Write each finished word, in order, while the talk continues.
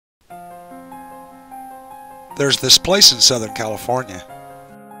There's this place in Southern California.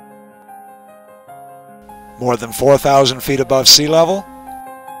 More than 4,000 feet above sea level,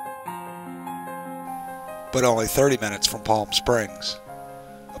 but only 30 minutes from Palm Springs.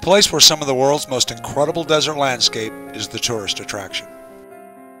 A place where some of the world's most incredible desert landscape is the tourist attraction.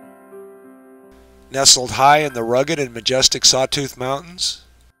 Nestled high in the rugged and majestic Sawtooth Mountains,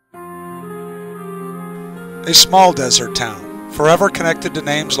 a small desert town, forever connected to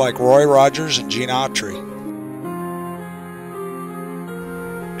names like Roy Rogers and Gene Autry,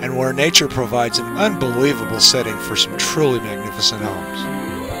 and where nature provides an unbelievable setting for some truly magnificent homes.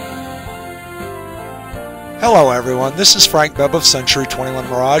 Hello everyone, this is Frank Bebb of Century 21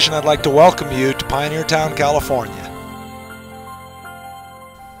 Mirage, and I'd like to welcome you to Pioneertown, California.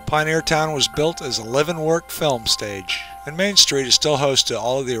 Pioneertown was built as a live-and-work film stage, and Main Street is still host to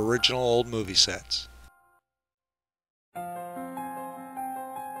all of the original old movie sets.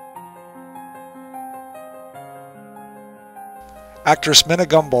 Actress Minna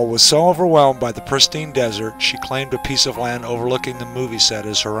Gumbell was so overwhelmed by the pristine desert, she claimed a piece of land overlooking the movie set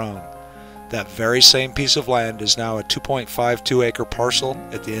as her own. That very same piece of land is now a 2.52-acre parcel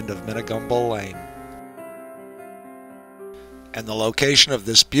at the end of Minna Gumbell Lane. And the location of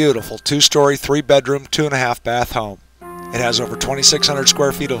this beautiful 2-story, 3-bedroom, 2.5-bath home. It has over 2,600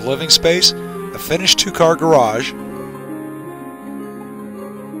 square feet of living space, a finished 2-car garage,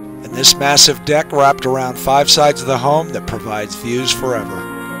 and this massive deck wrapped around 5 sides of the home that provides views forever.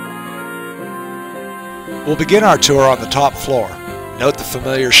 We'll begin our tour on the top floor. Note the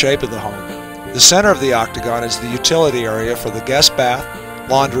familiar shape of the home. The center of the octagon is the utility area for the guest bath,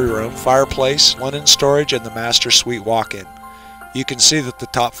 laundry room, fireplace, linen storage, and the master suite walk-in. You can see that the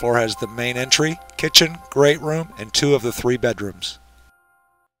top floor has the main entry, kitchen, great room, and 2 of the 3 bedrooms.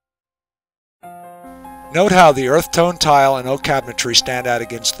 Note how the earth tone tile and oak cabinetry stand out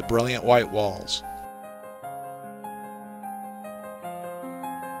against the brilliant white walls.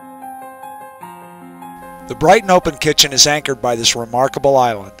 The bright and open kitchen is anchored by this remarkable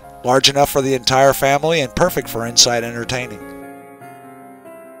island, large enough for the entire family and perfect for inside entertaining.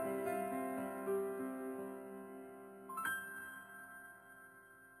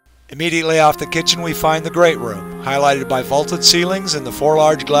 Immediately off the kitchen we find the great room, highlighted by vaulted ceilings and the 4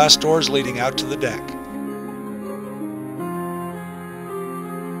 large glass doors leading out to the deck.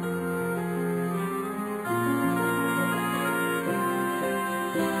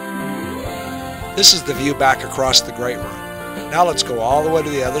 This is the view back across the great room. Now let's go all the way to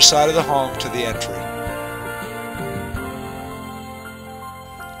the other side of the home to the entry.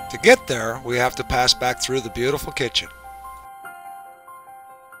 To get there, we have to pass back through the beautiful kitchen.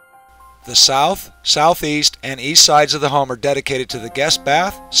 The south, southeast, and east sides of the home are dedicated to the guest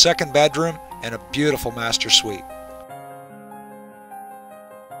bath, 2nd bedroom, and a beautiful master suite.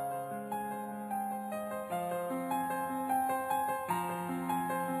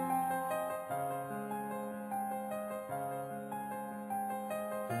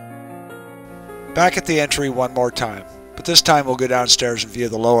 Back at the entry one more time, but this time we'll go downstairs and view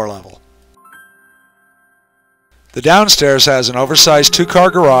the lower level. The downstairs has an oversized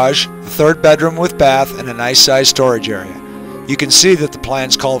 2-car garage, the 3rd bedroom with bath, and a nice sized storage area. You can see that the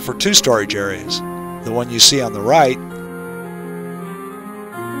plans called for 2 storage areas. The one you see on the right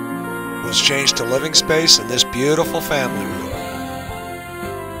was changed to living space in this beautiful family room.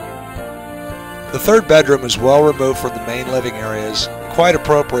 The 3rd bedroom is well removed from the main living areas, quite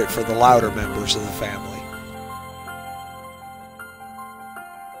appropriate for the louder members of the family.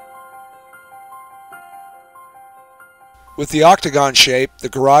 With the octagon shape, the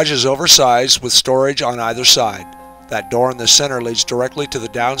garage is oversized with storage on either side. That door in the center leads directly to the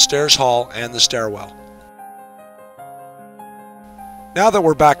downstairs hall and the stairwell. Now that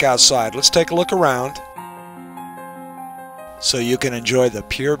we're back outside, let's take a look around so you can enjoy the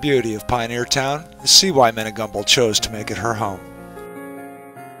pure beauty of Pioneertown and see why Minna Gumbell chose to make it her home.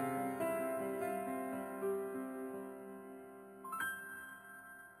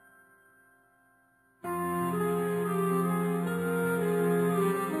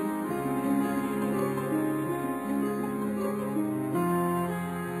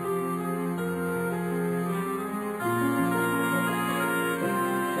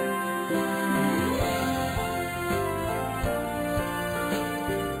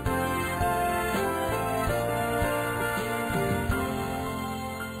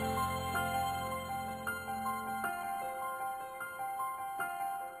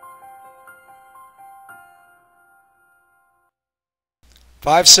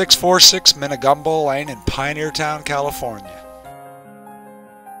 "5646 Minna Gumbell Lane in Pioneertown, California."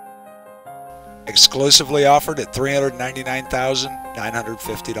 Exclusively offered at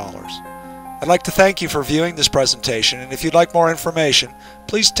 $399,950. I'd like to thank you for viewing this presentation, and if you'd like more information,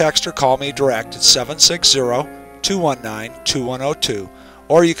 please text or call me direct at 760-219-2102,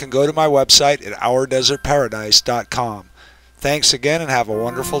 or you can go to my website at OurDesertParadise.com. Thanks again and have a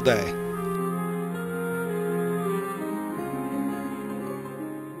wonderful day.